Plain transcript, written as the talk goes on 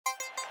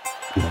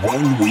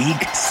1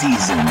 week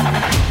season.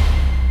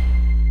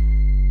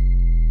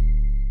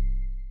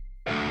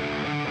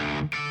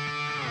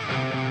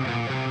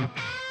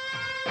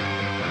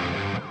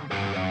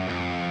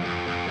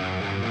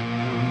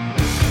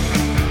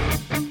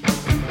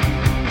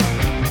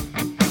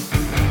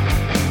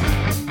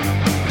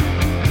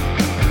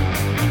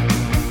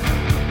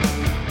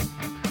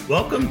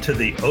 Welcome to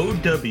the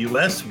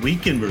OWS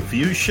Week in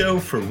Review show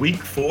for Week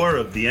 4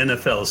 of the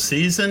NFL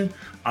season.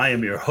 I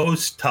am your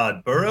host,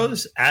 Todd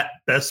Burrows, at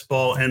Best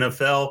Ball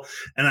NFL,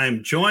 and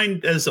I'm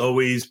joined, as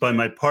always, by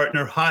my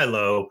partner,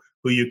 Hilo,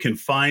 who you can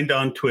find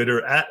on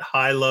Twitter at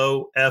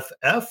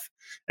HiloFF,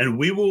 and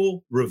we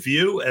will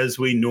review, as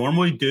we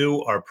normally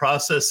do, our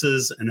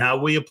processes and how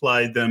we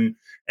applied them,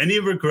 any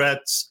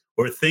regrets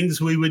or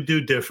things we would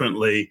do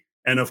differently,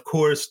 and of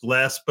course,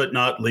 last but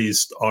not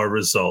least, our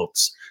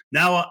results.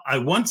 Now, I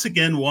once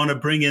again want to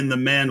bring in the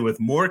man with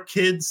more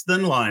kids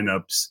than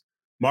lineups,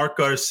 Mark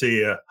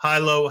Garcia.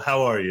 Hilo,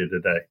 how are you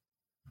today?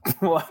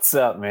 What's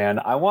up, man?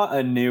 I want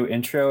a new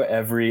intro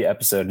every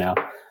episode now.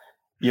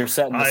 You're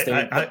setting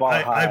the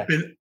bar high.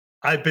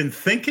 I've been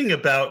thinking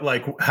about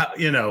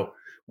how,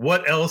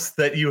 what else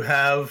that you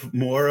have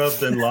more of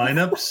than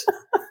lineups.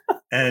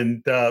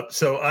 And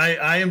so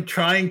I am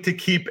trying to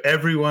keep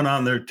everyone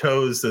on their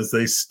toes as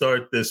they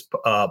start this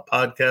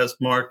podcast,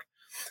 Mark.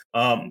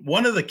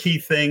 One of the key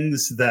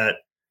things that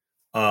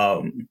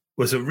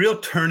was a real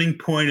turning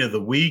point of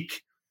the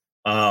week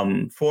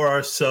for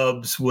our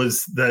subs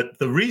was that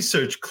the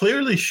research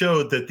clearly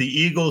showed that the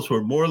Eagles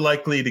were more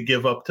likely to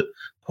give up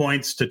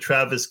points to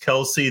Travis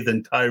Kelce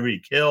than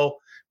Tyreek Hill,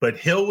 but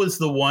Hill was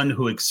the one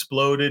who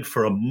exploded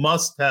for a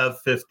must-have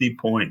 50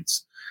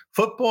 points.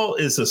 Football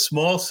is a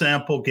small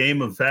sample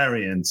game of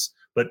variance,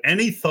 but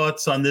any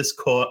thoughts on this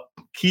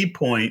key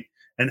point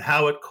and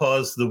how it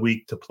caused the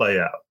week to play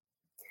out?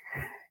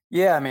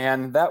 Yeah,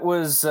 man, that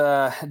was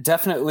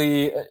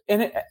definitely.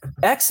 And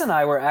X and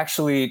I were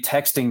actually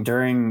texting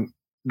during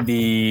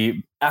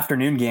the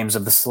afternoon games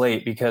of the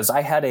slate because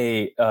I had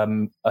a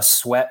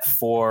sweat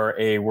for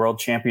a world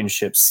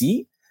championship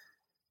seat,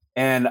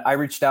 and I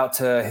reached out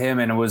to him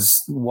and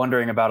was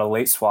wondering about a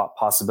late swap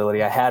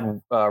possibility. I had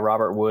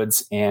Robert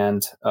Woods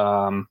and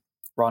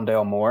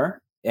Rondale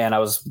Moore, and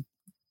I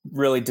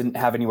really didn't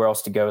have anywhere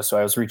else to go, so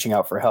I was reaching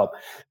out for help.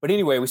 But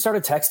anyway, we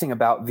started texting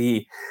about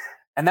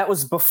and that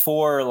was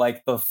before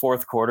the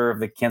fourth quarter of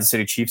the Kansas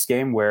City Chiefs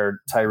game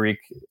where Tyreek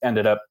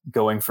ended up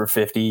going for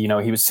 50.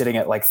 He was sitting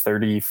at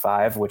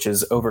 35, which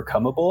is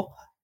overcomeable.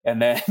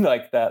 And then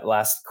that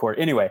last quarter.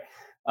 Anyway,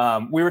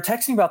 we were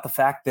texting about the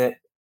fact that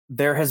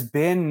there has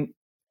been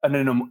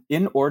an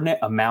inordinate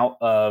amount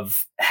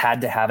of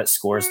had-to-have-it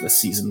scores this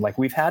season.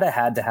 We've had to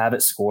have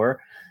it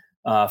score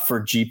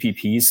for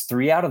GPPs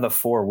 3 out of the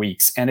 4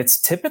 weeks. And it's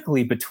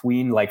typically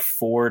between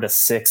 4 to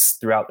 6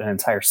 throughout an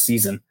entire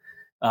season.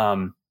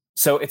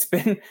 So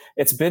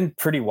it's been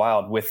pretty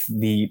wild with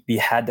the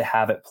had to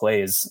have it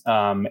plays.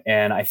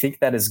 And I think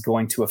that is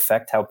going to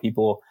affect how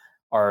people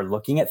are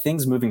looking at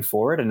things moving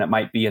forward. And it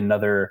might be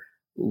another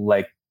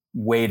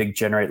way to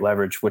generate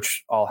leverage,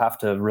 which I'll have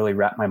to really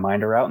wrap my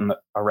mind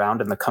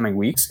around in the coming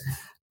weeks.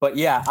 But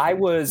yeah,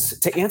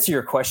 to answer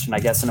your question,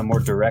 I guess in a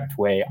more direct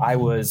way, I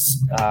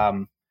was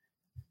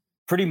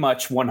pretty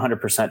much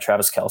 100%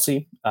 Travis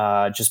Kelce,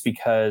 just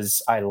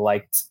because I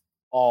liked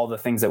all the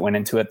things that went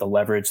into it, the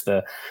leverage,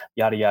 the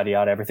yada, yada,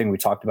 yada, everything we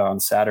talked about on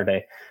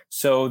Saturday.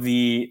 So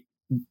the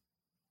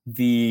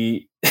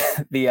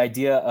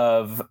idea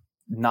of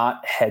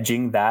not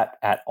hedging that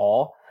at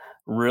all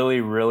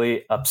really,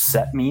 really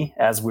upset me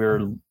as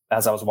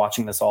I was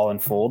watching this all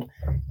unfold.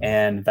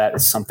 And that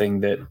is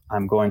something that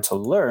I'm going to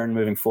learn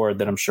moving forward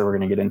that I'm sure we're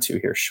going to get into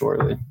here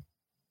shortly.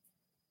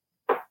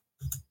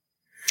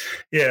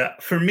 Yeah,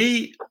 for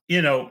me,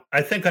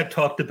 I think I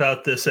talked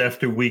about this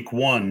after week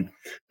 1,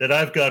 that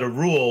I've got a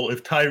rule.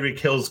 If Tyreek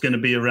Hill's going to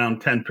be around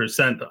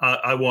 10%,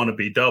 I want to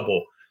be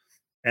double.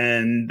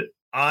 And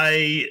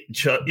getting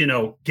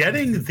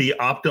the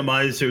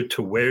optimizer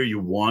to where you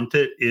want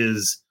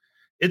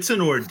it's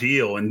an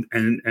ordeal.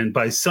 And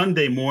by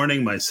Sunday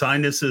morning, my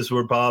sinuses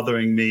were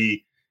bothering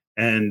me.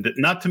 And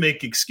not to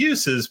make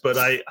excuses, but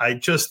I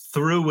just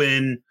threw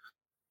in,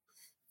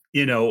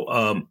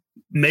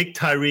 make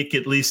Tyreek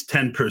at least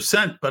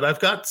 10%, but I've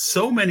got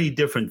so many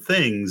different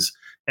things,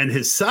 and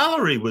his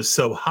salary was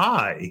so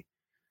high,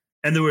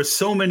 and there were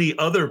so many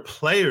other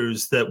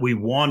players that we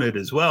wanted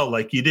as well.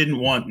 You didn't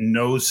want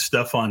no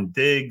Stephon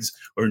Diggs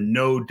or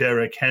no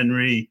Derrick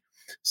Henry.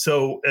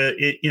 So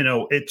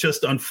it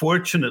just,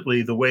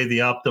 unfortunately, the way the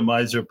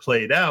optimizer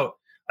played out,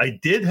 I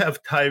did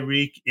have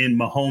Tyreek in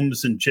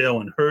Mahomes and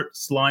Jalen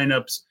Hurts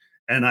lineups,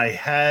 and I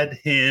had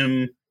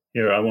him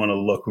here. I want to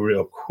look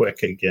real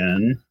quick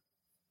again.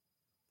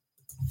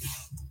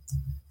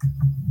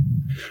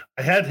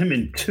 I had him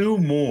in 2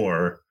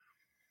 more.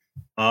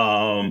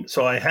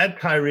 So I had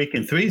Tyreek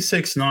in 3,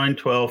 6, 9,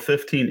 12,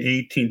 15,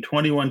 18,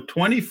 21,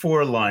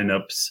 24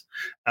 lineups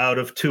out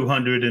of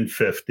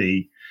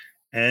 250.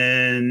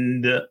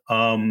 And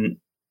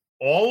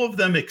all of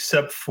them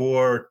except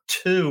for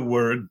two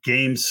were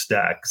game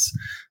stacks.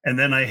 And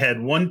then I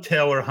had one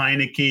Taylor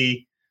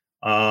Heineke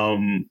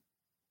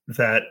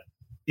that,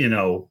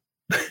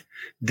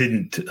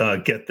 didn't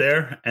get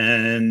there.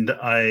 And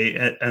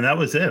that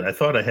was it. I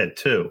thought I had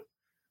two.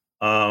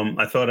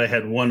 I thought I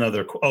had one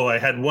other. I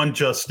had one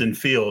Justin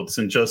Fields,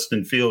 and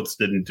Justin Fields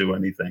didn't do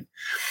anything.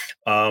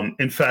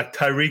 In fact,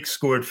 Tyreek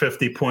scored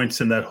 50 points,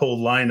 and that whole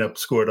lineup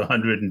scored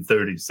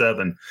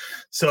 137.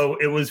 So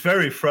it was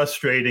very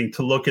frustrating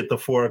to look at the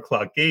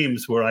 4:00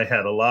 games where I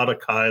had a lot of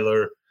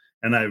Kyler,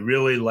 and I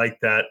really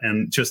liked that,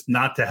 and just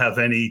not to have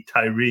any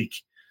Tyreek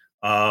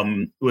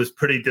was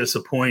pretty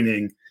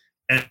disappointing.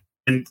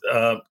 And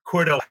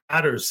Cordell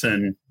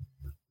Patterson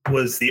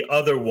was the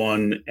other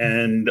one,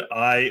 and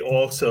I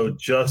also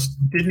just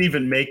didn't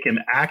even make him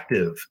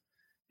active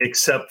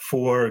except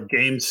for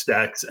game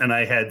stacks, and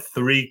I had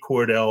 3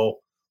 Cordell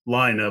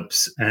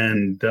lineups,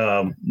 and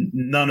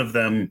none of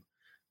them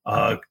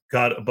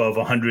got above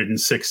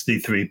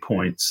 163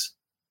 points.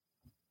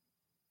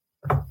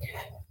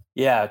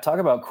 Yeah, talk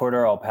about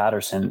Cordell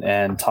Patterson,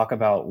 and talk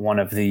about one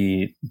of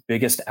the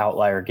biggest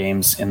outlier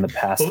games in the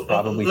past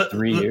probably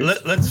 3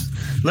 years.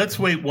 Let's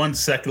wait 1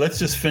 second. Let's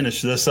just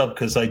finish this up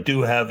because I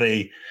do have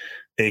a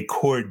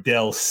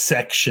Cordell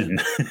section.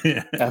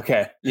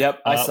 Okay.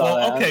 Yep. I saw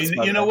that. Okay.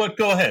 You know what?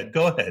 Go ahead.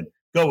 Go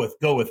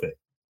with it.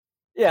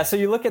 Yeah. So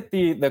you look at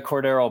the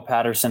Cordell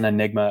Patterson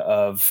enigma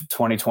of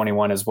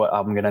 2021 is what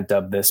I'm going to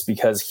dub this,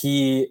 because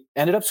he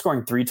ended up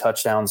scoring 3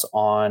 touchdowns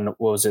on,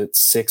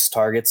 6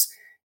 targets,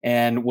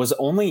 and was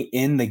only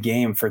in the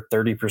game for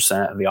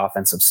 30% of the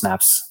offensive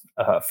snaps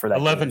for that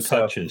 11 game.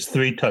 touches,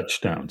 3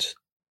 touchdowns.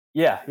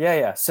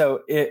 Yeah.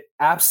 So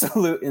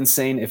absolute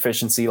insane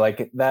efficiency.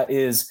 Like that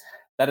is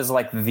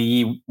like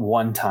the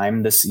one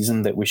time this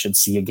season that we should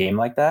see a game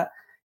like that.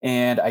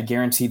 And I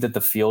guarantee that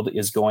the field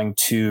is going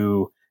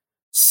to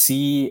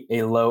see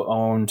a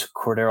low-owned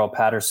Cordell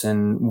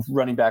Patterson,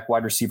 running back,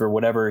 wide receiver,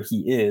 whatever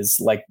he is.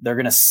 Like they're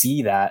going to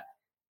see that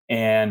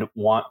and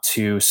want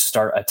to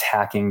start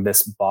attacking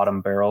this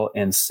bottom barrel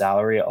in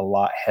salary a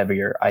lot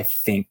heavier, I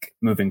think,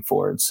 moving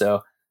forward.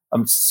 So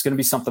it's going to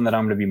be something that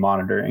I'm going to be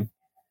monitoring.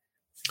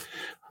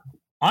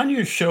 On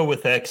your show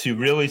with X, you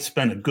really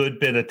spent a good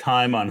bit of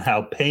time on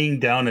how paying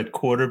down at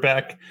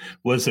quarterback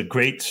was a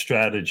great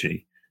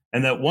strategy.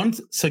 And that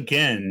once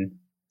again,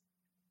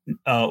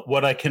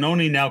 what I can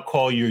only now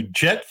call your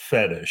jet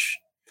fetish,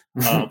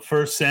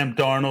 first Sam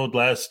Darnold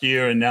last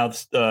year, and now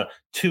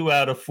 2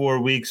 out of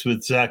 4 weeks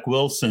with Zach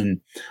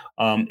Wilson,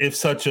 if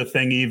such a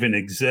thing even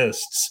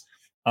exists.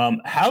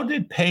 How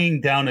did paying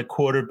down a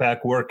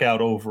quarterback work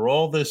out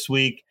overall this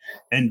week?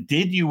 And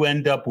did you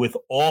end up with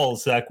all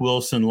Zach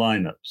Wilson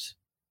lineups?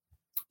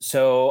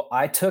 So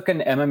I took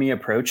an MME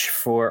approach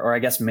or I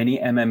guess mini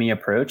MME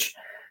approach.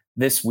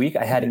 This week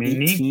I had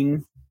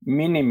 18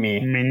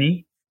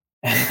 mini.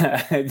 So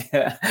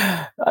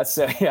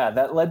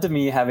that led to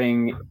me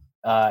having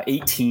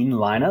 18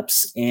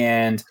 lineups,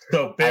 and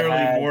so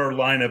barely more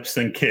lineups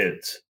than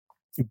kids.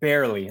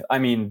 Barely. I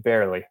mean,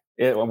 barely.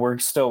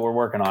 We're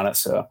working on it.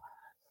 So,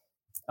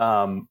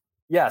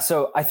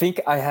 So I think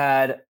I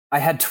had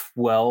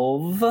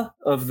 12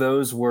 of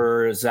those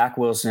were Zach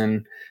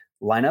Wilson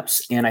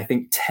lineups, and I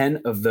think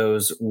 10 of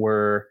those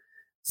were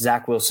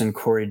Zach Wilson,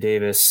 Corey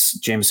Davis,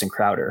 Jamison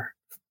Crowder,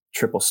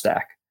 triple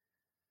stack.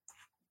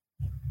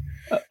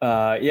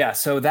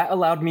 So that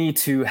allowed me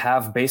to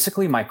have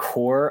basically my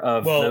core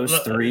of those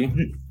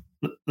 3.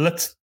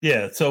 That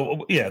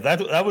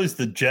was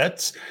the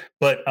Jets,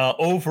 but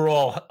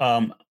overall,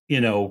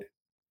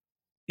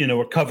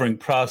 we're covering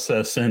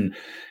process, and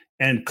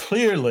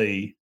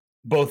clearly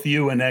both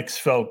you and X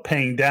felt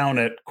paying down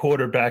at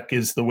quarterback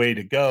is the way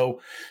to go.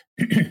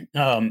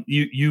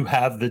 You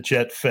have the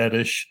jet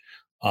fetish,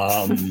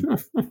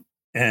 and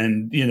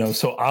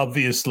so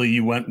obviously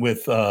you went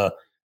with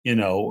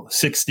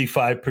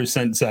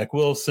 65% Zach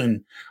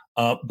Wilson,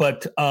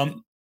 but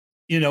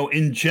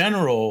in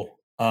general,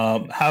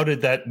 how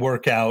did that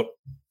work out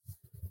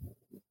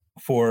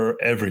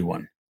for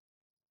everyone?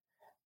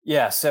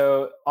 Yeah,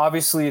 so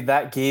obviously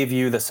that gave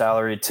you the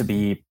salary to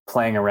be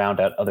playing around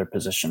at other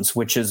positions,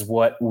 which is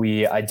what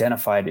we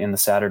identified in the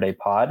Saturday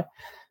pod.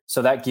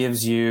 So that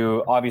gives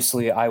you,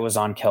 obviously, I was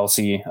on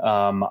Kelsey.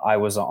 I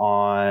was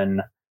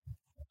on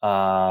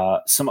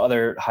some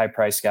other high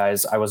price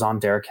guys. I was on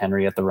Derrick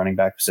Henry at the running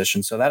back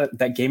position. So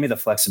that gave me the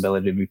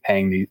flexibility to be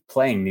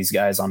playing these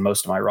guys on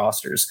most of my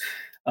rosters.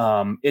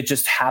 It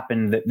just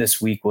happened that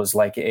this week was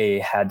like a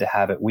had to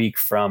have it week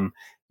from,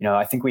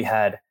 I think we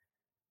had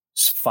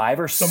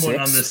 5 or 6.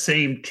 Someone on the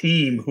same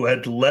team who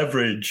had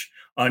leverage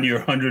on your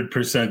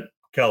 100%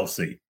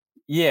 Kelsey.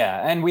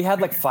 Yeah. And we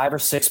had like 5 or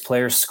 6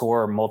 players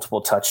score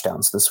multiple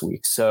touchdowns this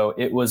week. So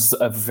it was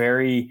a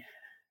very,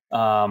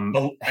 and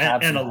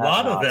a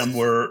lot of them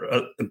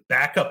were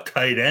backup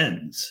tight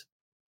ends.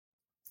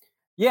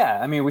 Yeah.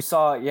 I mean, we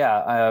saw,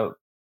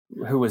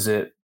 who was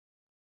it?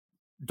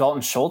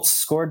 Dalton Schultz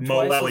scored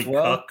twice as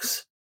well.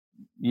 Cox.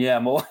 Yeah,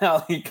 Mo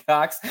Alley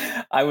Cox.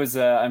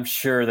 I'm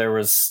sure there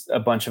was a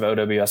bunch of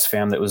OWS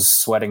fam that was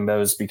sweating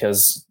those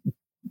because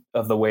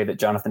of the way that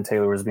Jonathan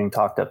Taylor was being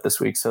talked up this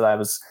week. So I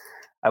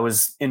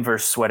was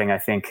inverse sweating, I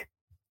think,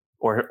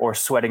 or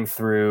sweating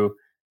through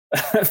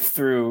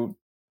through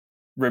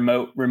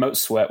remote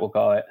sweat, we'll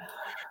call it.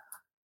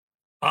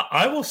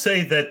 I will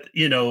say that,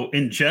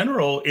 in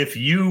general, if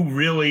you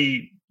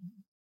really,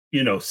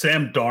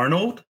 Sam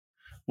Darnold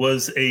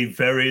was a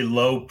very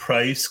low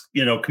price,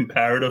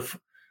 comparative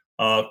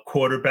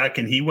quarterback,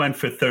 and he went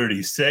for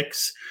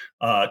 36.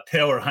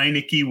 Taylor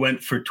Heineke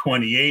went for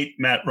 28.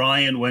 Matt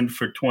Ryan went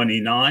for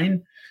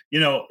 29.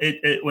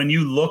 When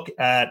you look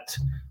at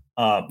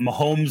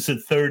Mahomes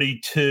at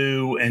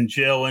 32 and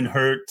Jalen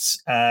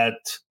Hurts at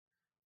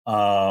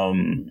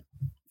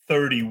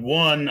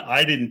 31.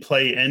 I didn't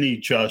play any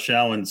Josh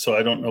Allen, so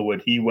I don't know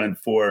what he went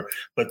for.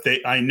 But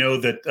I know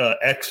that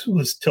X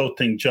was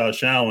tilting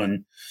Josh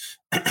Allen.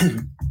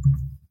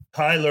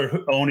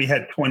 Tyler only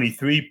had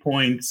 23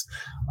 points.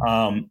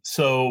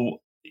 So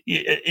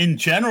in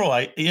general,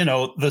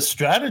 the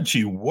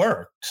strategy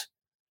worked.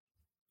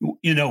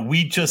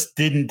 We just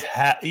didn't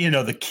have,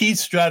 the key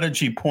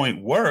strategy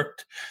point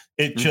worked.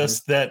 It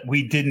just that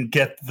we didn't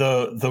get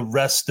the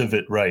rest of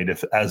it right,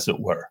 as it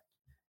were.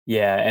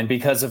 Yeah, and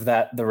because of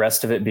that, the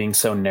rest of it being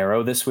so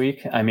narrow this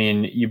week, I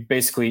mean, you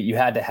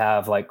had to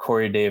have like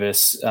Corey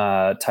Davis,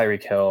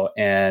 Tyreek Hill,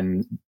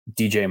 and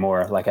DJ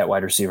Moore like at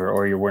wide receiver,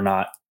 or you were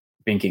not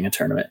binking a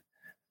tournament.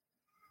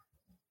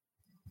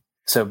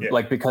 So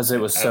because it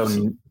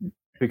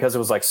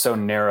was like so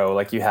narrow,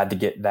 like you had to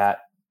get that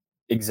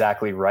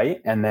exactly right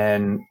and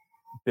then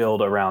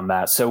build around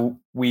that. So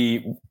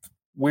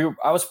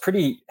I was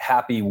pretty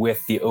happy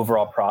with the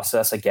overall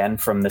process again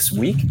from this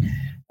week.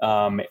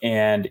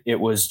 And it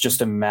was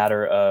just a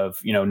matter of,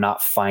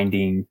 not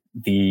finding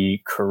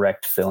the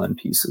correct fill-in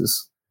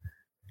pieces.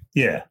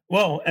 Yeah.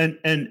 Well, and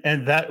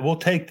that we'll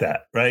take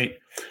that, right?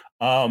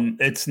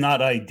 It's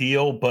not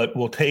ideal, but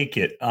we'll take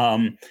it.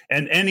 And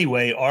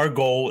anyway, our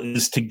goal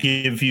is to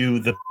give you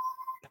the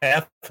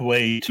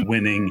pathway to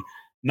winning,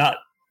 not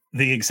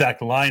the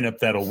exact lineup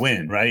that'll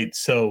win, right?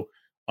 So,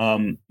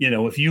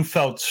 if you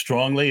felt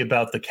strongly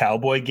about the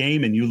Cowboy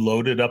game and you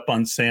loaded up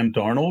on Sam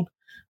Darnold,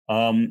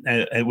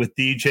 and with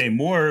DJ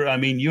Moore, I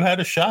mean, you had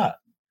a shot.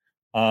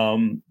 But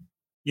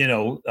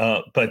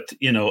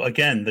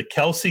again, the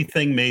Kelsey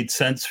thing made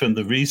sense from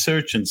the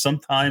research, and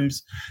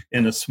sometimes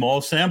in a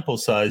small sample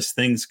size,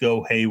 things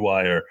go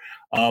haywire.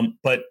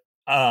 But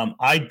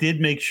I did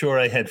make sure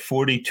I had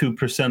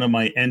 42% of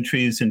my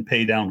entries in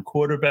pay down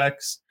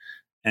quarterbacks.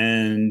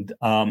 And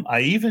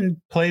I even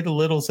played a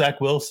little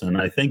Zach Wilson.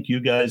 I think you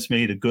guys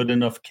made a good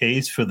enough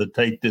case for the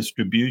tight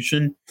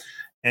distribution.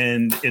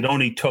 And it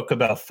only took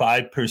about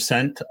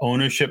 5%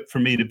 ownership for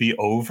me to be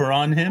over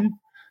on him.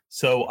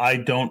 So I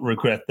don't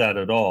regret that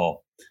at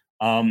all.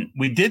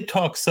 We did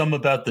talk some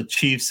about the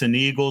Chiefs and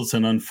Eagles.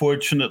 And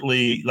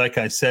unfortunately, like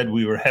I said,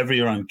 we were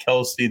heavier on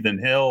Kelsey than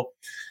Hill.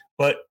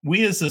 But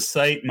we as a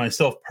site,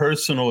 myself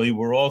personally,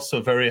 were also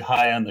very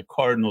high on the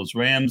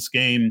Cardinals-Rams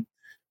game.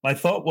 My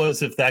thought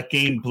was if that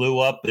game blew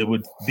up, it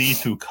would be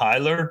through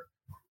Kyler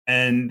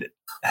and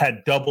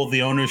had double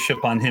the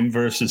ownership on him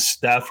versus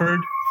Stafford.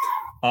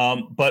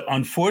 But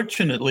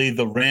unfortunately,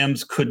 the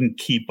Rams couldn't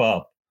keep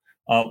up.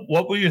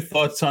 What were your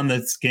thoughts on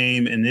this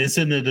game? And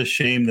isn't it a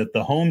shame that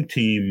the home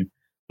team,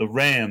 the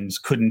Rams,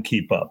 couldn't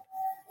keep up?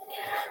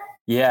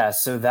 Yeah,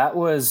 so that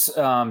was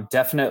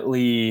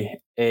definitely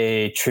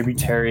a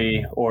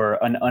tributary or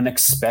an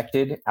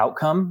unexpected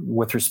outcome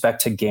with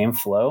respect to game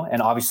flow.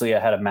 And obviously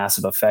it had a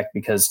massive effect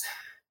because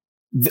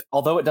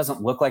although it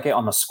doesn't look like it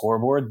on the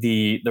scoreboard,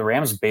 the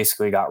Rams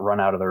basically got run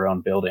out of their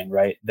own building,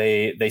 right?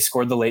 They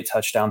scored the late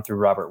touchdown through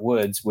Robert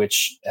Woods,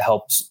 which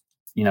helped,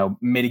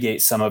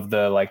 mitigate some of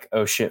the like,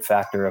 oh shit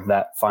factor of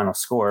that final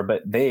score.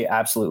 But they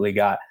absolutely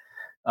got,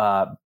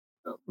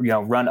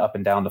 run up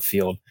and down the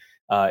field.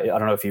 I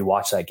don't know if you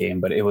watched that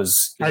game, but it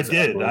was I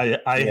did. ugly.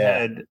 I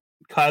had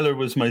Kyler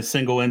was my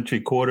single entry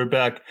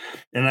quarterback,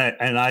 and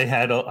I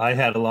had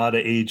a lot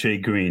of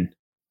AJ Green.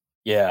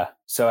 Yeah.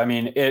 So, I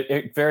mean,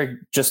 it very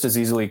just as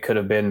easily could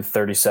have been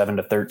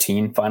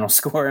 37-13 final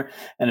score.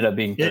 Ended up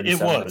being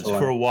 37. It was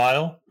for a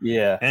while.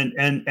 Yeah. And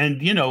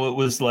it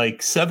was like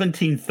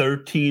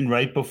 17-13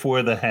 right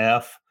before the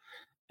half.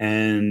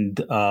 And,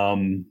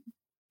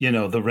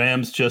 the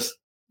Rams just,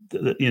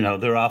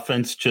 their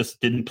offense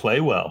just didn't play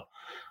well.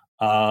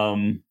 Yeah,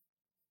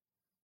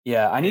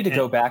 I need to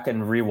go back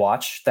and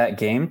rewatch that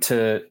game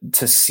to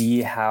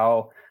see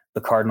how the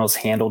Cardinals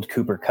handled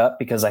Cooper Kupp,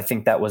 because I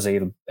think that was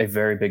a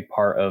very big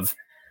part of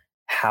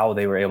how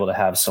they were able to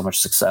have so much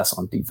success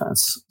on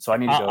defense. So I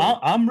need to go.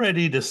 I'm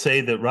ready to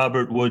say that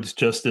Robert Woods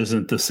just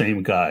isn't the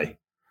same guy.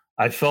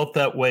 I felt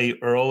that way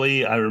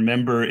early. I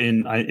remember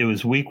it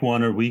was week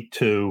 1 or week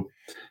 2.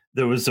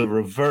 There was a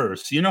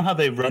reverse. You know how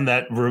they run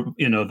that,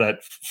 that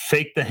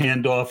fake the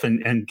handoff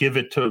and give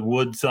it to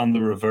Woods on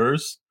the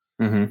reverse?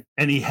 Mm-hmm.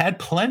 And he had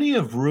plenty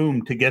of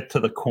room to get to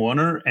the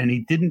corner, and he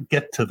didn't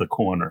get to the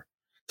corner.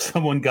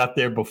 Someone got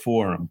there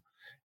before him.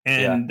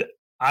 And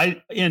yeah.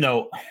 I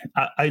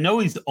know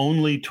he's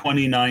only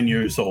 29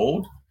 years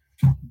old,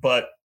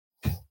 but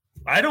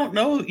I don't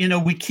know.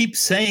 We keep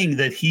saying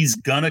that he's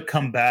gonna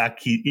come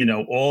back.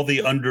 All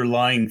the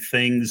underlying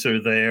things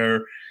are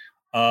there.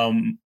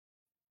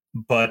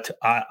 But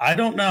I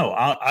don't know.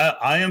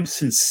 I am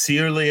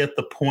sincerely at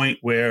the point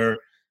where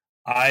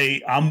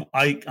I'm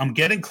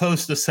getting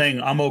close to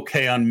saying I'm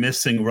okay on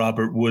missing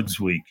Robert Woods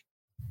week.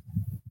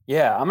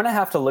 Yeah, I'm going to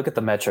have to look at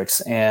the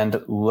metrics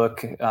and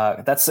look.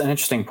 That's an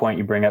interesting point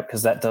you bring up,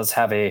 because that does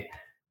have a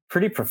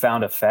pretty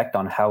profound effect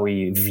on how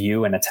we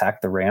view and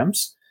attack the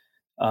Rams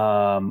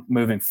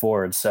moving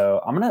forward.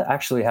 So I'm going to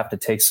actually have to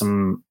take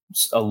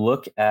a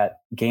look at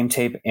game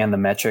tape and the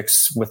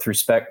metrics with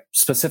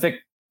specific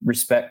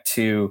respect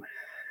to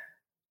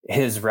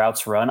his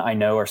routes run. I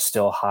know are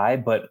still high,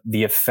 but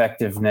the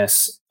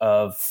effectiveness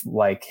of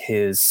like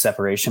his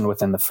separation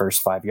within the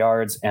first 5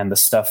 yards and the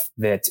stuff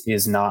that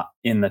is not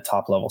in the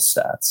top level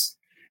stats.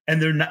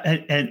 And they're not,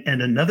 and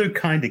another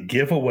kind of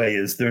giveaway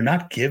is they're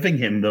not giving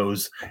him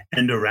those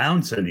end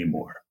arounds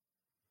anymore.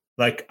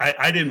 Like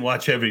I didn't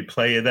watch every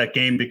play of that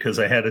game because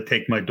I had to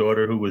take my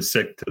daughter who was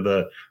sick to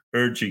the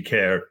urgent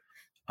care.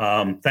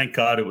 Thank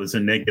God it was a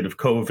negative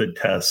COVID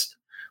test.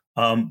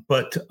 I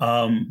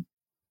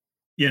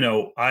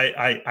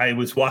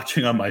was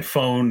watching on my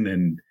phone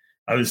and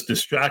I was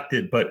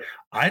distracted, but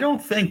I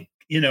don't think,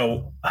 I'm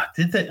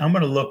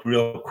going to look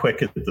real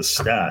quick at the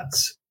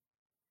stats.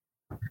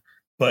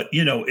 But,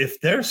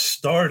 if they're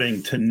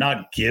starting to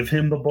not give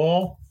him the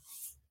ball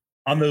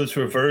on those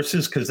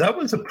reverses, because that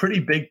was a pretty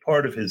big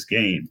part of his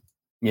game.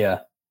 Yeah.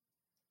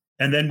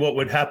 And then what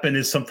would happen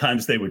is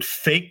sometimes they would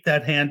fake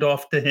that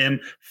handoff to him,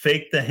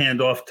 fake the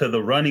handoff to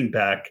the running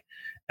back,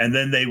 and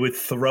then they would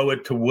throw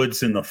it to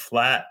Woods in the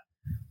flat.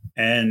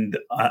 And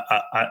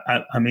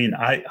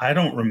I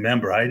don't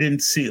remember. I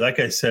didn't see, like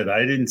I said,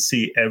 I didn't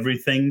see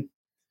everything.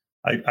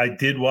 I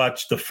did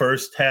watch the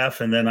first half,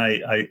 and then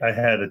I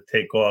had to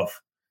take off.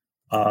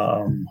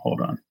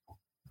 Hold on.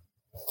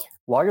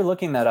 While you're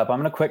looking that up, I'm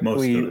going to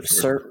quickly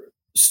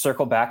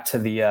circle back to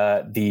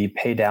the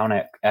pay down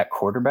at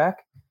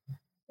quarterback,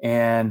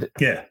 and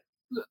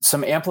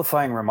some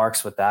amplifying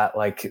remarks with that.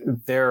 Like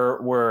there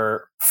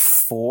were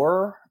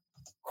 4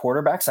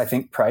 quarterbacks, I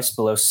think, priced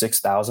below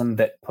 6,000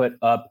 that put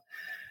up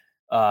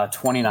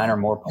 29 or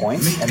more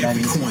points, and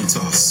then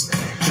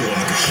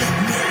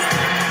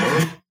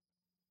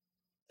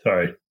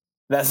sorry,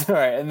 that's all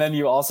right. And then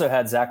you also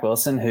had Zach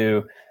Wilson,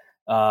 who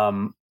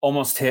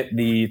almost hit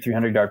the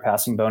 300-yard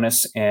passing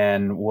bonus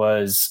and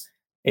was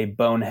a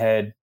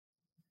bonehead,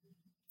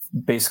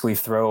 basically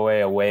throwaway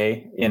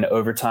away in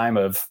overtime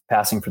of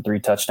passing for 3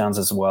 touchdowns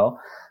as well.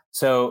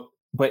 So,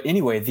 but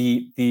anyway,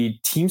 the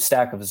team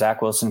stack of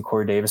Zach Wilson,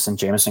 Corey Davis, and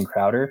Jamison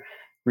Crowder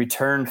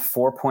returned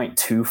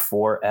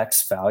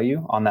 4.24x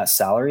value on that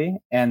salary.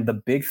 And the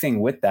big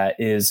thing with that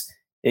is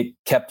it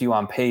kept you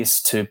on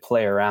pace to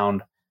play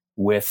around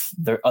with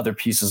the other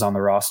pieces on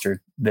the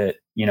roster that,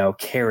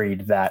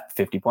 carried that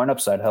 50-point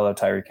upside. Hello,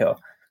 Tyreek Hill.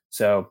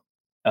 So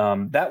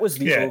that was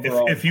the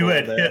overall. If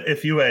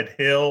you had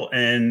Hill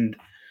and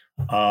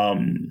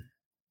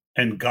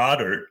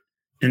Goddard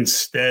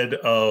instead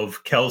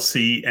of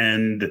Kelsey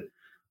and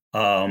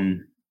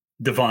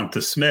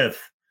Devonta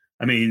Smith,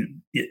 I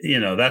mean,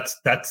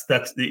 that's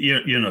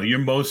you're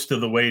most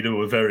of the way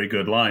to a very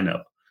good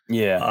lineup.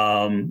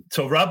 Yeah.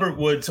 So Robert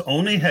Woods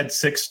only had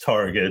 6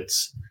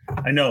 targets.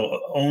 I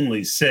know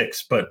only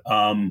 6, but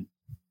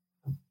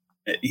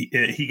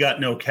he got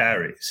no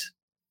carries.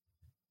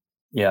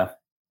 Yeah.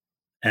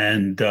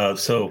 And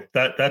so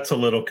that's a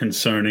little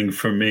concerning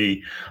for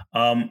me.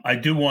 I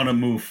do want to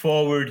move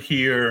forward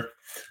here.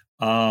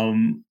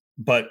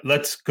 But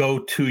let's go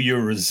to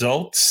your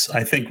results.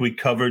 I think we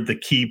covered the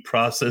key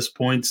process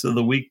points of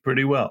the week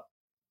pretty well.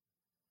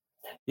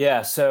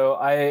 Yeah. So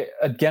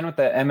again, with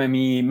the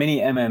mini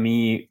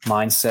MME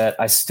mindset,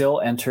 I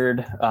still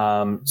entered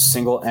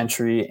single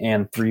entry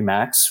and 3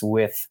 max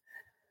with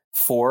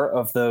 4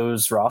 of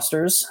those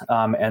rosters.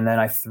 And then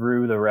I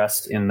threw the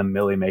rest in the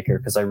Millie Maker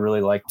because I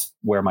really liked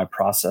where my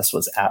process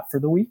was at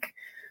for the week.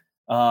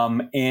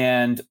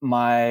 And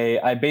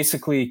I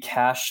basically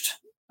cashed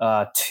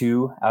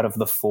 2 out of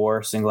the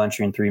 4 single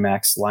entry and 3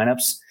 max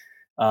lineups,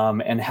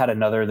 and had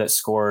another that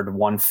scored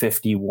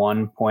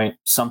 151 point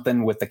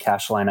something with the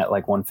cash line at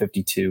like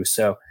 152.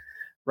 So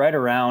right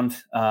around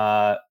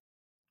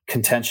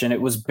contention.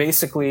 It was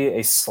basically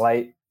a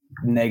slight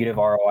negative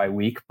ROI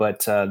week,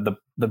 but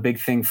the big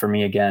thing for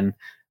me again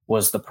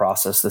was the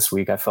process this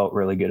week. I felt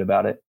really good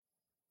about it.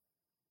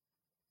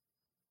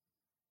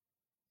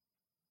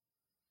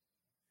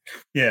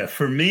 Yeah,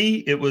 for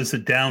me, it was a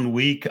down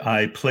week.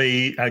 I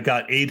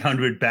got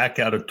 800 back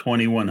out of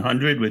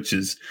 2,100, which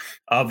is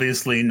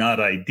obviously not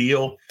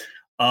ideal.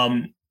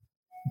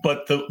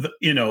 But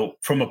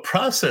from a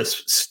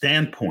process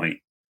standpoint,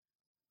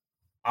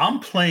 I'm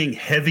playing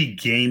heavy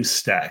game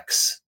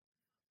stacks.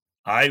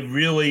 I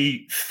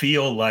really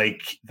feel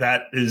like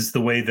that is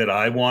the way that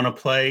I want to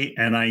play.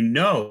 And I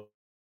know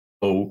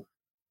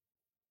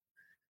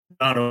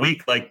on a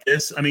week like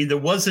this, I mean, there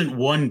wasn't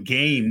one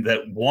game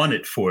that won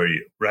it for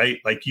you, right?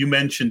 Like you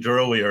mentioned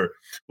earlier,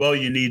 well,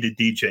 you needed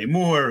DJ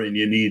Moore and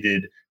you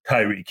needed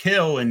Tyreek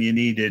Hill and you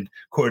needed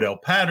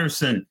Cordell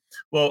Patterson.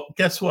 Well,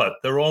 guess what?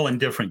 They're all in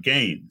different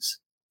games.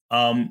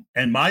 And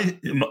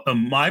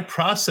my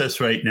process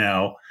right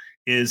now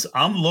is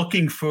I'm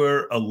looking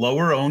for a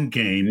lower owned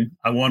game.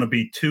 I want to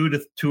be 2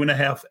 to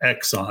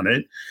 2.5x on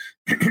it.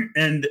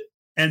 and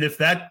if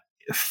that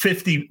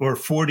 50 or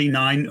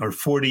 49 or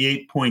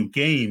 48 point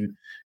game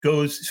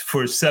goes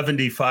for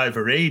 75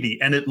 or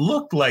 80, and it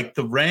looked like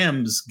the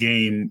Rams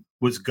game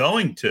was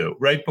going to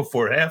right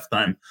before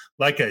halftime.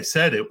 Like I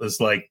said, it was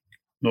like,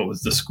 what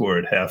was the score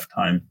at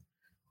halftime?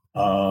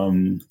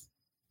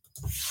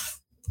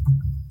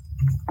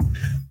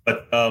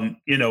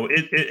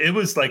 It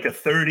was like a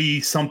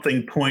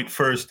 30-something point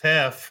first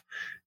half.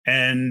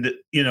 And,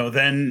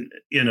 then,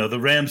 the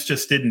Rams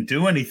just didn't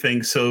do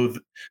anything. So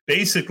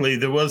basically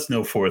there was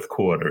no fourth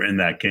quarter in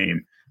that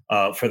game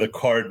for the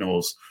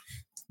Cardinals.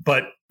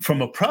 But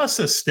from a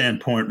process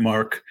standpoint,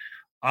 Mark,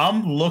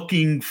 I'm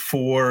looking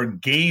for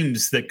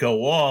games that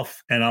go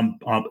off, and I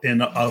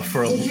did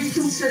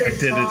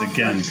it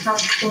again.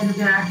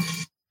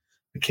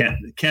 I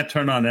can't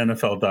turn on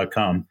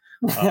NFL.com.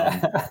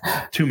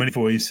 Too many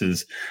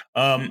voices.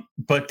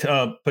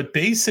 But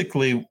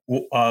basically,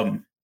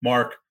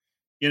 Mark,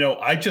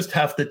 I just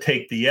have to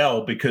take the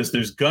L because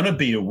there's going to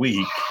be a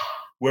week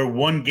where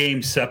one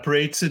game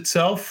separates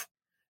itself,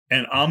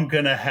 and I'm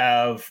going to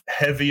have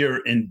heavier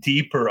and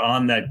deeper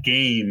on that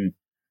game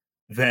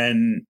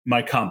than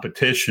my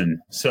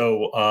competition.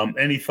 So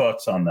any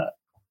thoughts on that?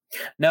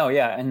 No,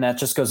 yeah. And that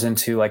just goes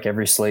into like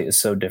every slate is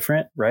so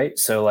different, right?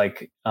 So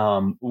like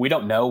we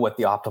don't know what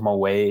the optimal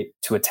way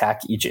to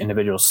attack each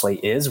individual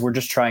slate is. We're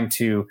just trying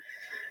to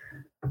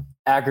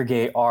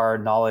aggregate our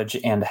knowledge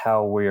and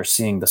how we are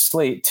seeing the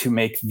slate to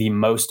make the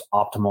most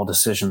optimal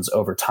decisions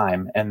over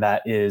time. And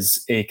that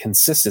is a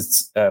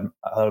consistency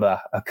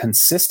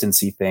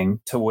thing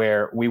to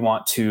where we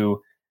want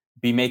to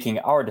be making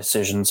our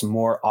decisions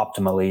more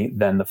optimally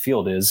than the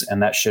field is.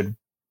 And that should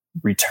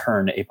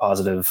return a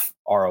positive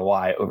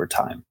ROI over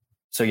time.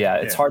 So yeah,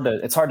 it's hard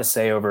to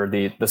say over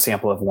the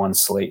sample of one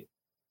slate.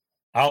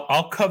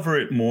 I'll cover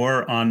it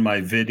more on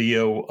my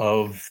video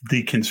of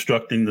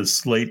deconstructing the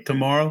slate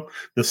tomorrow,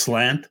 the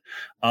slant.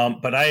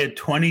 But I had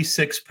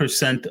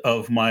 26%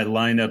 of my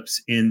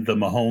lineups in the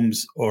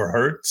Mahomes or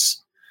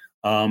Hurts.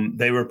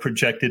 They were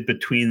projected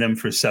between them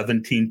for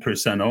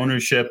 17%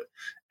 ownership.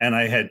 And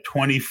I had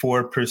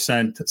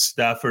 24%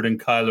 Stafford and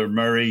Kyler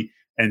Murray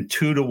and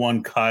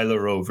 2-1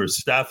 Kyler over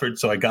Stafford.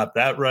 So I got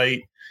that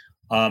right.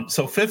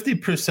 So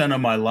 50%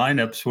 of my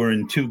lineups were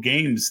in two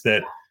games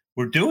that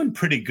were doing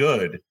pretty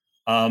good.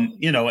 And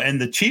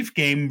the Chief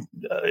game,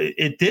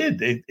 it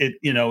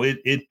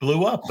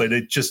blew up, but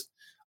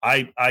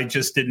I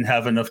just didn't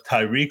have enough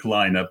Tyreek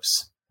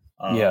lineups.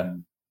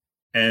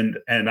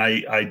 And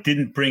I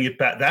didn't bring it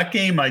back. That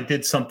game, I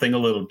did something a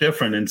little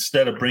different.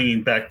 Instead of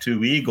bringing back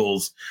two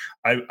Eagles,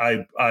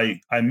 I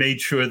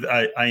made sure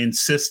that I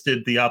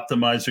insisted the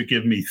optimizer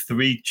give me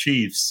three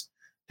Chiefs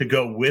to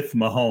go with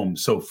Mahomes.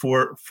 So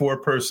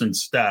four-person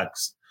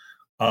stacks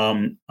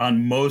on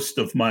most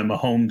of my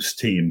Mahomes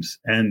teams.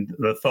 And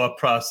the thought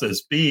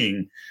process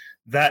being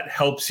that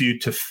helps you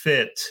to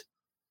fit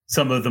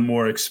some of the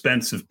more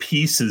expensive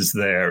pieces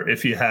there.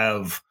 If you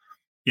have,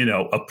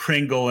 a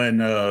Pringle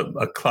and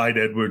a Clyde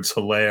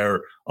Edwards-Helaire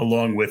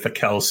along with a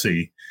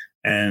Kelsey.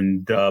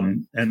 And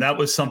that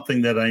was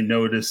something that I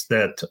noticed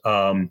that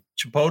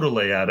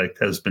Chipotle Addict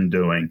has been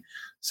doing.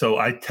 So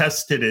I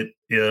tested it,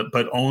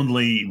 but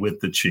only with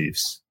the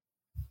Chiefs.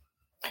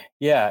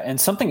 Yeah,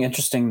 and something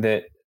interesting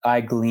that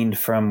I gleaned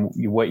from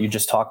what you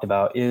just talked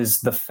about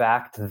is the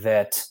fact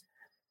that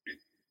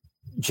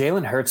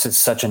Jalen Hurts is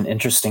such an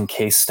interesting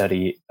case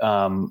study.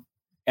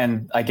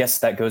 And I guess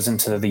that goes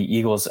into the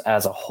Eagles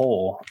as a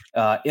whole,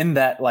 in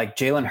that like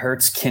Jalen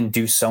Hurts can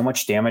do so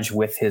much damage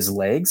with his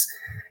legs.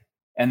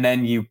 And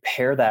then you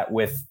pair that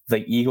with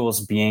the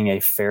Eagles being a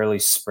fairly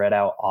spread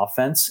out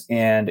offense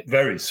and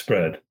very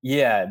spread.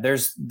 Yeah,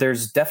 there's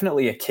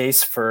definitely a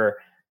case for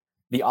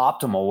the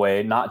optimal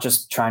way, not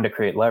just trying to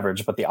create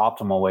leverage, but the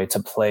optimal way to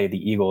play the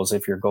Eagles,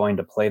 if you're going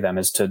to play them,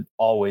 is to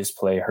always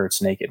play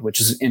Hurts naked, which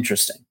is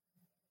interesting.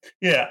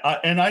 Yeah,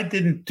 and I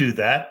didn't do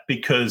that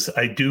because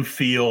I do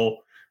feel,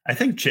 I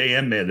think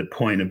JM made a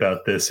point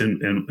about this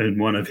in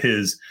one of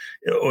his,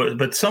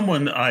 but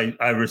someone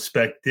I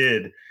respect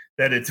did,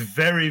 that it's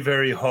very,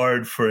 very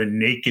hard for a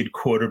naked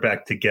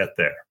quarterback to get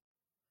there,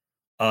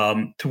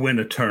 to win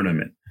a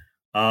tournament.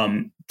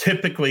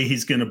 Typically,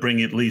 he's going to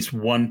bring at least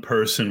one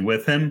person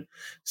with him.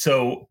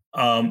 So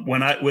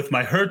with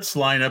my Hurts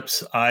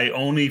lineups,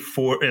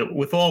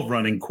 with all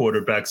running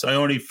quarterbacks, I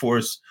only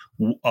force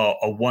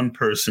a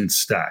one-person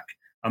stack.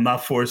 I'm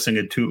not forcing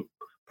a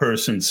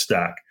two-person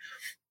stack.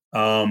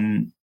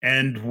 And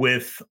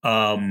with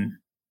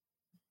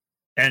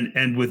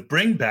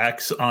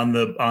bringbacks on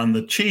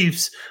the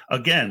Chiefs,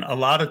 again, a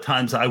lot of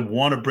times I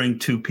want to bring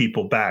two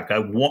people back. I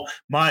want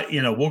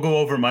we'll go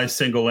over my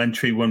single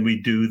entry when we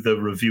do the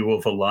review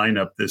of a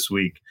lineup this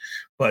week.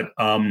 But,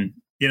 I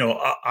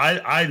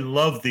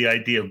love the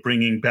idea of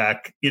bringing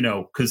back,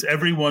 because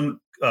everyone,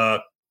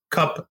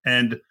 Kupp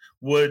and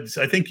Woods,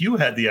 I think you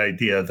had the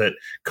idea that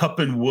Kupp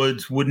and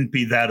Woods wouldn't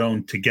be that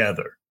owned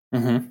together.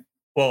 Mm-hmm.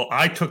 Well,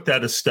 I took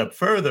that a step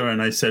further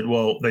and I said,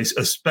 well, they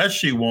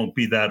especially won't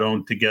be that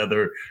owned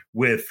together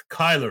with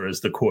Kyler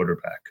as the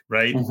quarterback,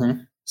 right?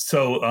 Mm-hmm.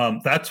 So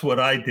that's what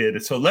I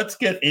did. So let's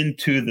get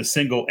into the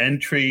single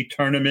entry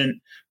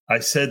tournament. I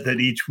said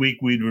that each week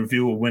we'd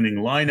review a winning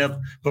lineup.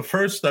 But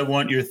first, I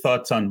want your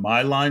thoughts on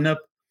my lineup.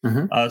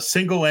 Mm-hmm.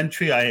 Single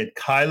entry, I had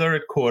Kyler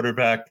at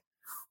quarterback,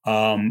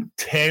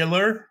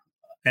 Taylor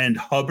and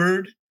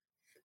Hubbard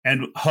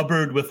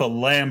with a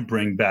Lamb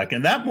bring back.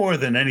 And that more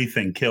than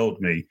anything killed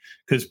me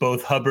because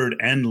both Hubbard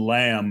and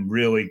Lamb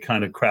really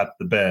kind of crapped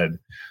the bed.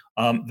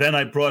 Then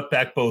I brought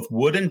back both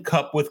Wood and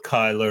Kupp with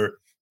Kyler.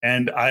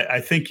 And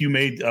I think you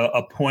made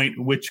a point,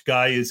 which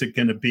guy is it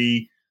going to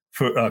be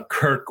for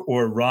Kirk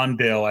or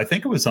Rondale? I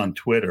think it was on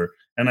Twitter.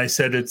 And I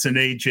said it's an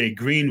A.J.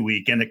 Green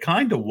week, and it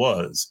kind of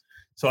was.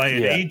 So I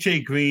had A.J.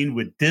 Green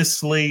with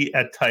Disley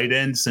at tight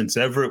end since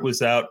Everett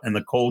was out and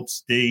the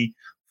Colts D.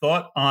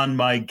 Thought on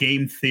my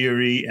game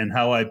theory and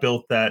how I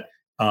built that,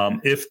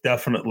 if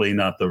definitely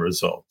not the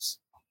results.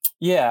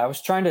 Yeah, I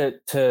was trying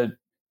to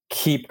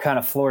keep kind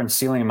of floor and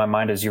ceiling in my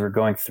mind as you were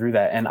going through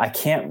that, and I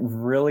can't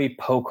really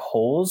poke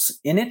holes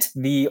in it.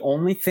 The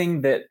only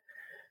thing that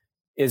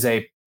is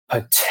a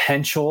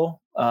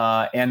potential,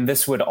 and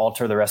this would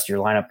alter the rest of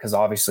your lineup because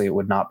obviously it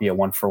would not be a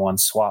 1-for-1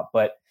 swap,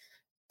 but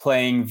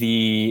playing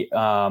the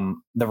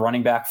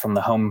running back from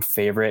the home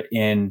favorite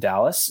in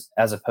Dallas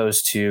as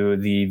opposed to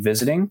the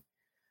visiting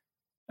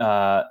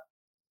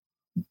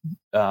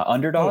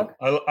underdog.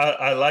 Oh,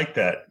 I like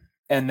that.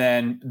 And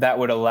then that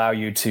would allow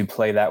you to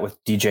play that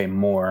with DJ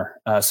Moore.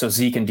 So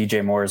Zeke and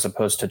DJ Moore as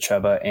opposed to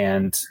Chuba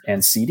and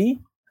CD.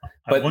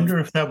 But I wonder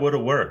if that would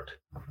have worked.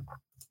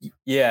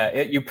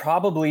 Yeah, you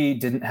probably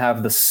didn't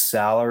have the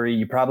salary.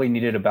 You probably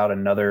needed about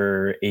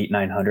another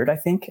 800-900, I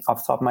think,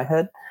 off the top of my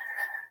head.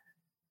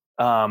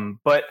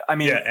 But I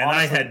mean, yeah, and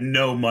honestly, I had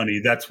no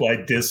money. That's why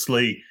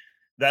Disley.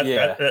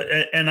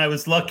 And I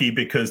was lucky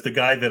because the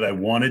guy that I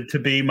wanted to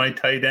be my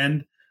tight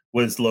end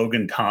was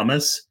Logan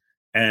Thomas,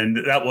 and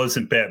that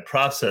wasn't bad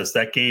process.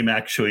 That game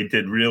actually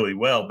did really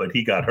well, but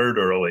he got hurt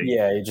early.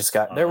 Yeah, he just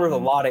got. There were a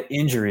lot of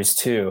injuries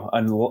too.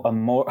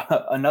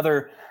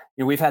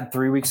 We've had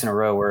 3 weeks in a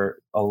row where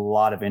a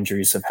lot of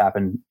injuries have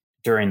happened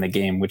during the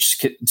game, which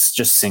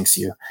just sinks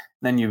you.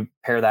 Then you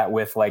pair that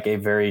with like a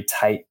very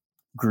tight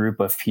group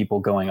of people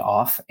going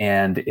off,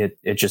 and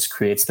it just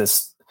creates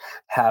this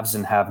haves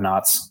and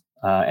have-nots,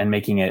 and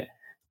making it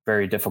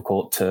very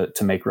difficult to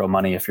make real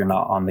money if you're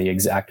not on the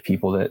exact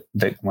people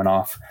that went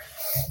off.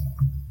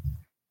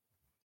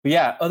 But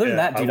yeah, other than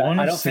that, dude,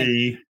 I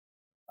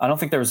don't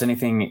think there was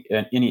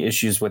any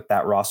issues with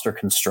that roster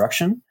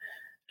construction.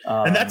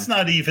 And that's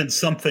not even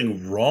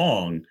something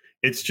wrong.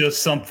 It's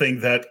just something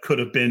that could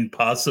have been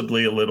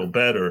possibly a little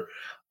better.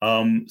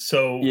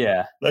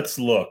 Let's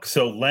look.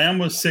 So Lamb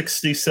was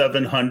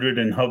 6,700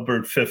 and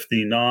Hubbard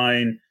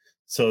 59.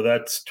 So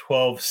that's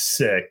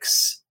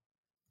 12,600.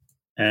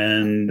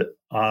 And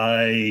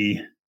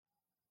I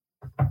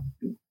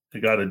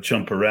got to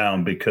jump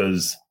around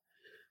because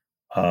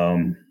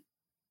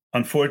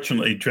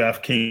unfortunately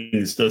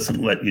DraftKings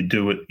doesn't let you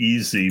do it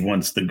easy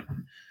once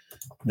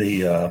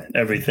the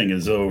everything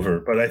is over.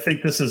 But I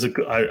think this is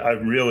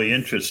I'm really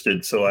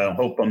interested, so I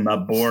hope I'm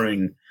not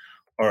boring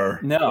our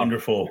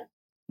wonderful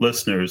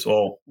listeners.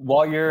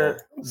 While you're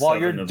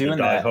doing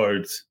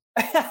diehards.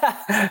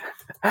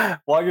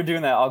 While you're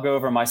doing that, I'll go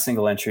over my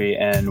single entry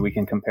and we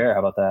can compare. How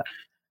about that?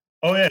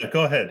 Oh yeah,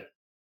 go ahead.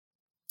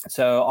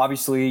 So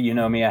obviously, you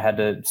know me, I had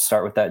to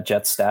start with that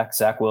Jets stack: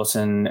 Zach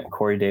Wilson,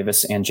 Corey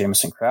Davis, and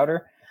Jamison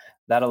Crowder.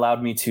 That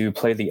allowed me to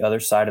play the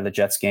other side of the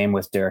Jets game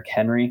with Derrick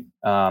Henry.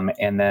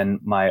 And then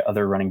my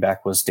other running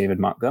back was David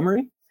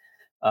Montgomery,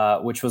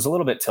 which was a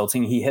little bit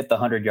tilting. He hit the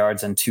 100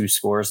 yards and 2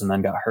 scores and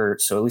then got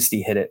hurt. So at least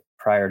he hit it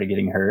prior to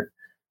getting hurt.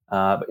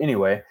 But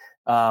anyway,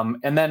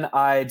 and then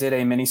I did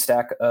a mini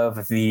stack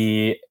of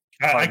the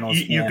Cardinals.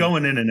 You're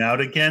going in and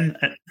out again.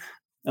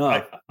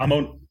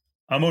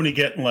 I'm only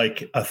getting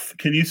like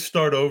can you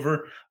start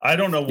over? I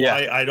don't know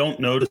why I don't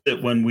notice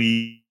it when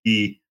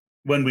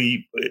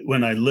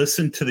I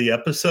listened to the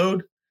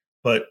episode,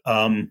 but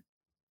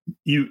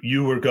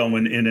you were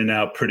going in and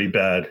out pretty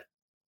bad.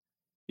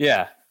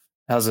 Yeah.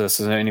 How's this?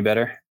 Is it any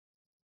better?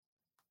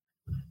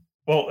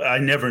 Well, I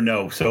never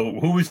know. So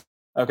who was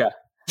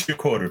your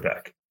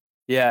quarterback?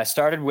 Yeah, I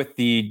started with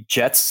the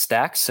Jets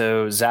stack.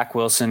 So Zach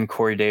Wilson,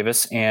 Corey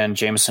Davis, and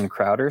Jamison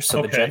Crowder.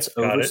 So the Jets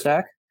over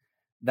stack.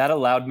 That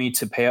allowed me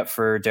to pay up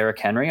for Derrick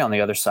Henry on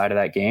the other side of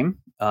that game.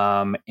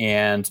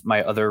 And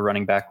my other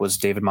running back was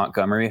David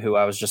Montgomery, who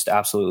I was just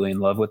absolutely in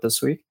love with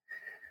this week.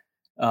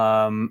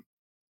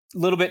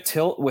 Little bit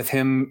tilt with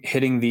him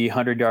hitting the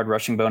 100-yard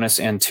rushing bonus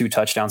and 2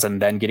 touchdowns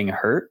and then getting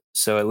hurt.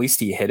 So at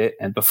least he hit it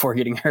and before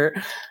getting hurt.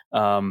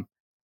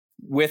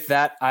 With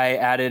that, I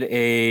added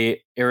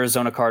a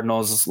Arizona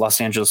Cardinals,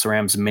 Los Angeles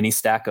Rams mini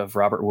stack of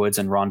Robert Woods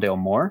and Rondale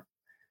Moore.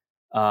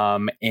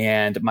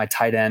 And my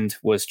tight end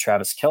was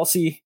Travis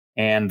Kelce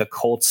and the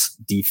Colts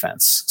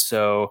defense.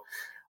 So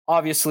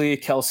Obviously,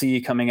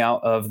 Kelsey coming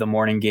out of the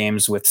morning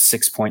games with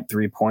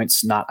 6.3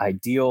 points, not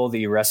ideal.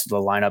 The rest of the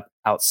lineup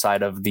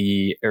outside of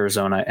the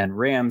Arizona and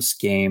Rams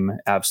game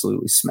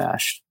absolutely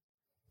smashed.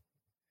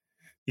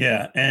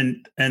 Yeah,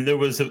 and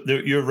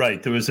you're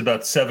right. There was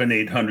about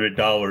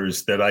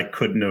 $700-800 that I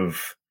couldn't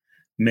have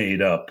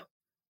made up.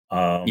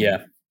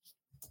 Yeah.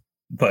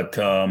 But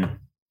all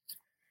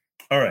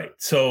right.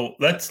 So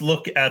let's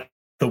look at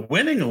the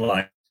winning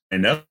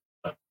lineup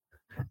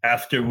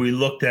after we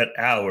looked at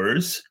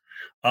ours.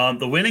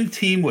 The winning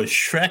team was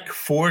Shrek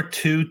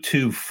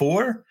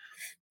 4224,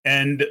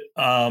 and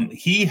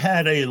he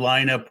had a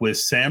lineup with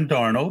Sam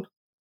Darnold,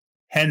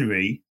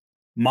 Henry,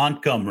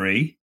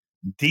 Montgomery,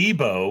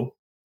 Debo,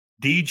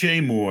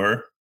 DJ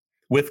Moore,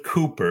 with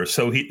Cooper.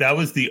 So that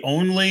was the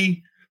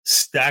only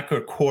stacker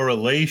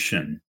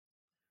correlation.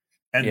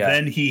 And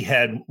then he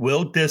had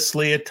Will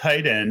Dissly at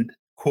tight end,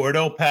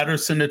 Cordell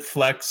Patterson at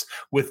flex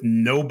with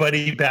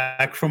nobody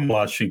back from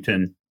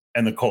Washington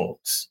and the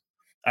Colts.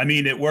 I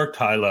mean, it worked,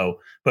 Hilo,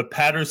 but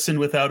Patterson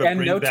without a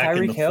bring back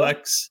in the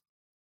flex.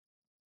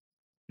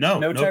 No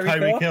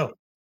Tyreek Hill.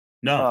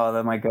 No.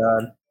 Oh my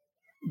God.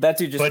 That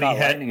dude just got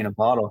lightning in a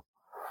bottle.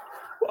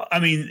 I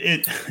mean,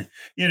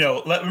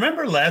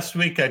 remember last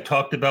week I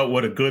talked about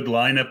what a good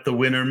lineup the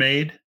winner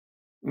made?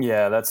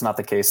 Yeah, that's not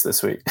the case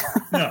this week.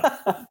 No,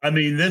 I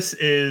mean, this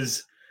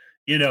is,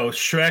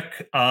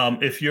 Shrek.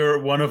 If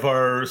you're one of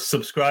our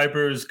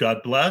subscribers,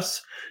 God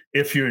bless.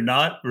 If you're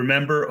not,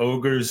 remember,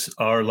 ogres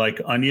are like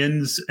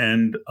onions,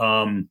 and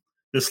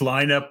this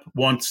lineup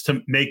wants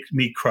to make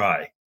me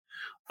cry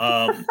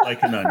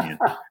like an onion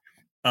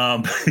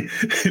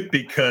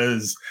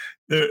because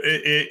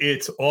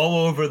it's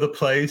all over the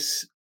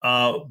place,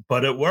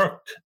 but it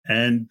worked.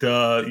 And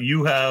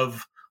you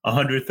have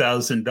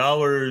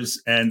 $100,000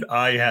 and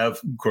I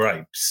have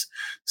gripes.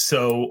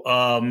 So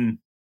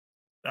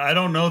I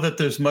don't know that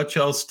there's much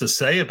else to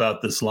say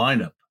about this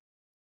lineup.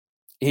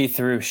 He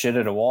threw shit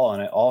at a wall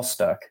and it all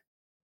stuck.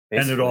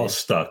 Basically. And it all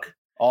stuck.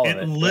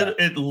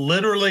 It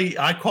literally,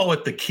 I call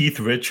it the Keith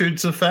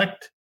Richards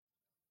effect.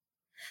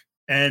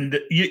 And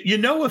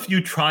if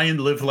you try and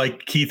live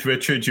like Keith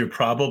Richards, you're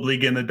probably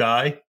going to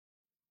die.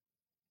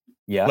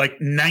 Yeah. Like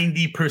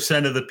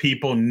 90% of the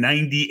people,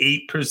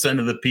 98%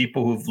 of the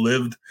people who've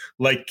lived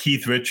like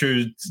Keith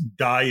Richards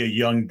die a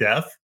young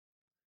death.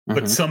 Mm-hmm.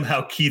 But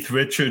somehow Keith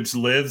Richards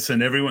lives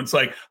and everyone's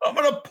like, I'm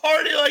going to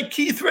party like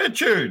Keith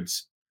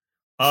Richards.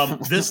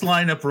 This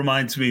lineup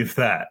reminds me of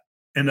that.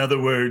 In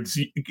other words,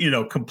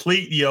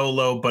 complete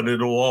YOLO, but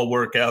it'll all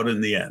work out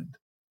in the end.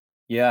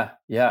 Yeah.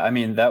 Yeah. I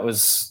mean,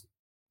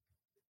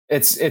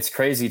 it's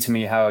crazy to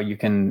me how you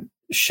can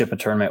ship a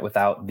tournament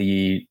without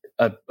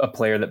a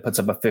player that puts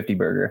up a 50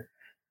 burger.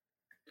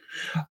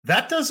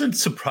 That doesn't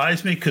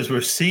surprise me because we're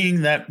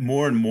seeing that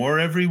more and more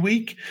every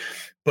week.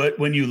 But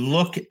when you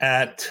look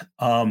at,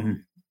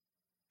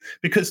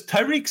 because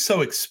Tyreek's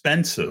so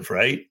expensive,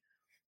 right?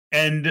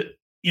 And,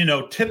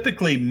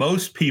 typically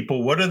most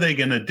people, what are they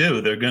going to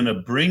do? They're going to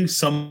bring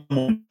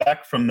someone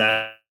back from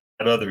that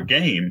other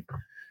game.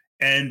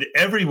 And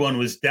everyone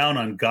was down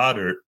on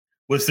Goddard.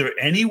 Was there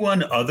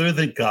anyone other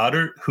than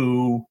Goddard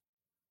who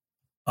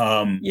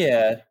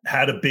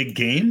had a big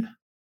game?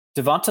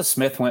 Devonta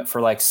Smith went for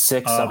like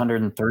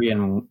 603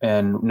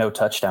 and no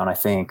touchdown, I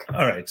think.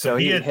 All right. So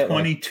he had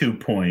 22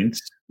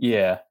 points.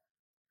 Yeah.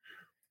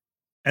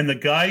 And the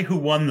guy who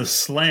won the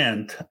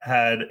slant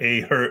had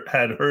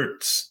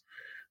Hurts.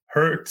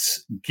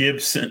 Hurts,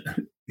 Gibson,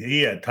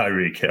 he had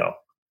Tyreek Hill.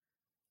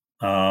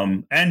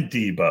 And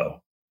Debo.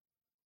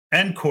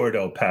 And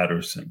Cordell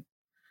Patterson.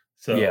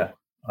 So yeah.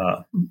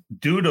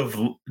 Dude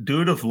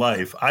of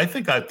life. I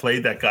think I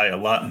played that guy a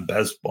lot in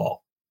best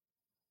ball.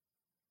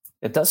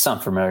 It does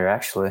sound familiar,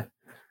 actually.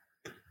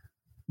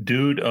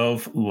 Dude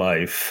of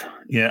life.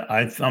 Yeah,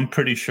 I'm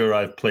pretty sure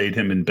I've played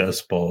him in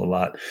best ball a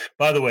lot.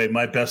 By the way,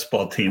 my best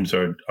ball teams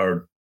are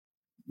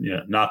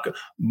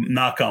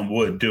knock on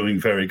wood, doing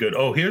very good.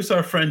 Oh, here's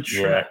our friend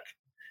Shrek. Yeah.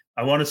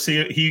 I want to see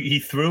it. He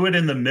threw it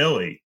in the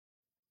millie.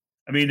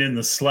 I mean, in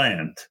the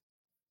slant.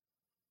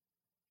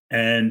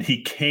 And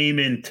he came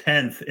in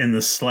 10th in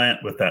the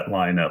slant with that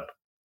lineup.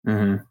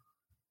 Mm-hmm.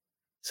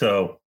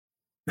 So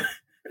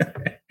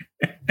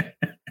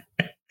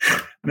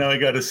now I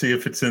got to see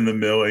if it's in the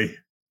millie.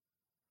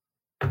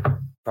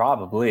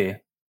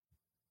 Probably.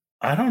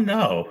 I don't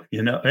know.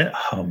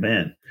 Oh,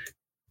 man.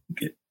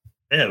 Yeah,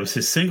 it was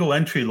his single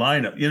entry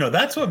lineup.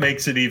 That's what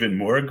makes it even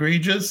more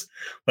egregious.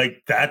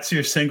 Like, that's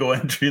your single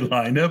entry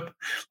lineup.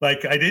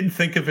 Like, I didn't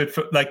think of it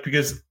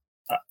because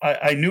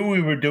I knew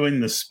we were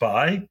doing the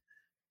spy.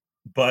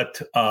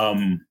 But,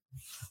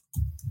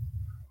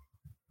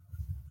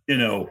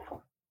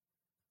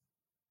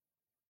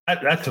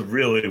 that's a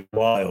really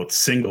wild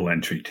single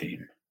entry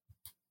team.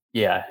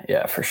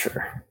 Yeah, for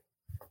sure.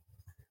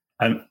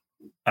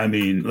 I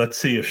mean, let's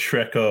see if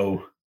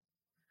Shreko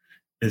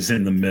is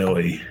in the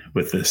millie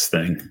with this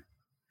thing.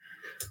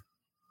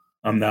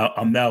 I'm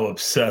now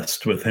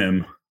obsessed with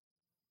him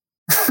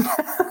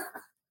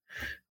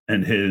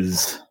and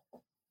his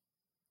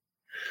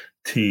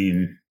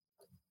team.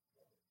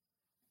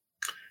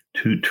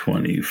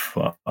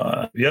 225.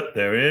 Yep,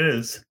 there it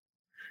is.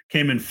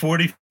 Came in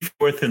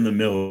 44th in the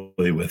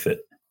milli with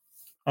it.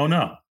 Oh,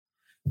 no.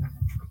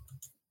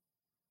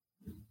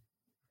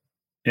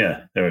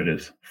 Yeah, there it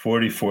is.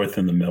 44th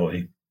in the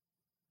milli.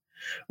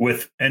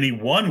 And he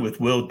won with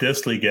Will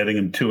Dissly getting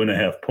him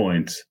 2.5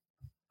 points.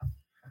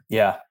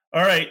 Yeah.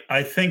 All right.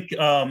 I think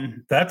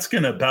that's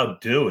going to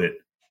about do it.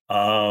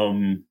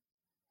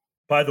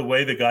 By the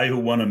way, the guy who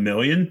won $1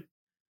 million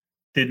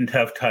didn't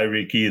have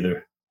Tyreek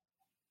either.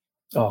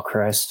 Oh,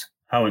 Christ.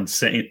 How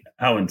insane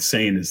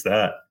is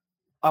that?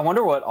 I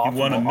wonder what He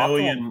won $1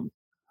 million.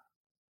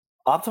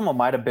 Optimal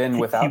might have been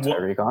without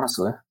Tyreek,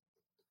 honestly.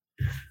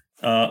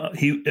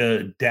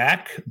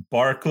 Dak,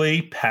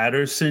 Barkley,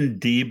 Patterson,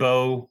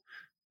 Debo,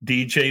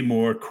 DJ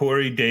Moore,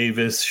 Corey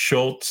Davis,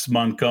 Schultz,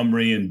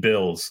 Montgomery, and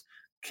Bills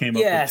came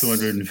up with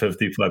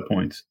 255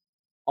 points.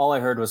 All I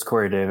heard was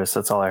Corey Davis.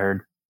 That's all I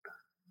heard.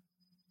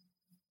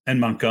 And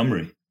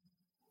Montgomery.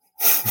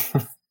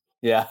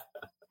 Yeah.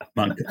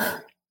 All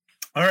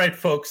right,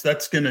 folks,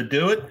 that's going to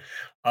do it.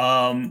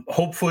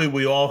 Hopefully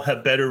we all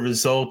have better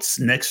results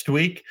next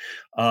week.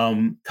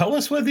 Tell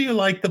us whether you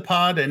like the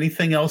pod,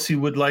 anything else you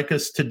would like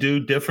us to do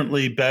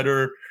differently,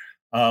 better.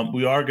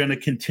 We are going to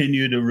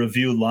continue to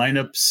review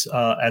lineups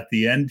at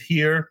the end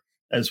here,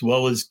 as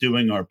well as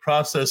doing our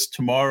process.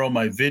 Tomorrow,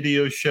 my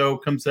video show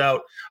comes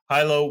out.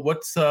 Hilo,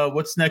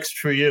 what's next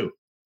for you?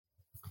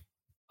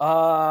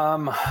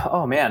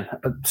 Oh man,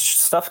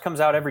 stuff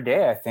comes out every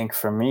day, I think,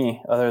 for me,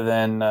 other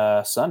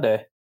than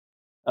Sunday.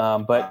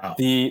 But wow.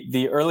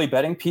 The early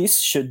betting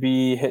piece should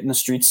be hitting the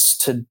streets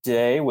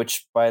today,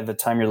 which by the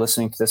time you're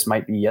listening to this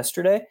might be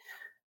yesterday.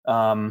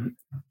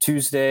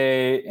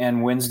 Tuesday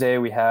and Wednesday,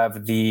 we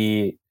have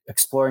the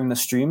Exploring the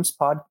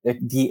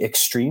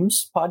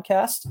Extremes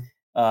podcast,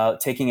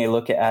 taking a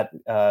look at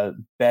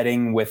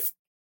betting with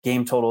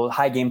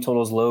high game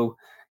totals, low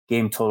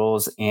game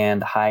totals,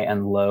 and high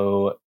and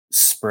low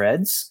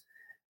spreads.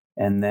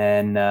 And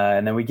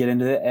then we get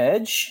into the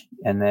edge,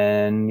 and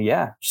then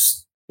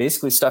just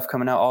basically stuff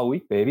coming out all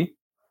week, baby.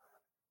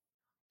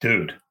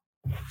 Dude,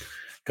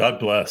 God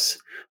bless.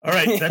 All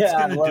right, that's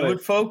going to do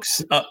it,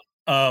 folks.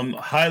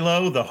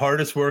 Hilo, the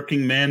hardest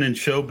working man in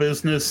show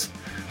business.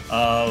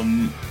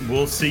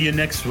 We'll see you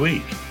next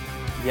week.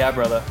 Yeah,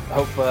 brother.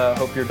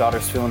 Hope your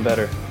daughter's feeling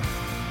better.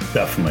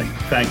 Definitely.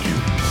 Thank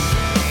you.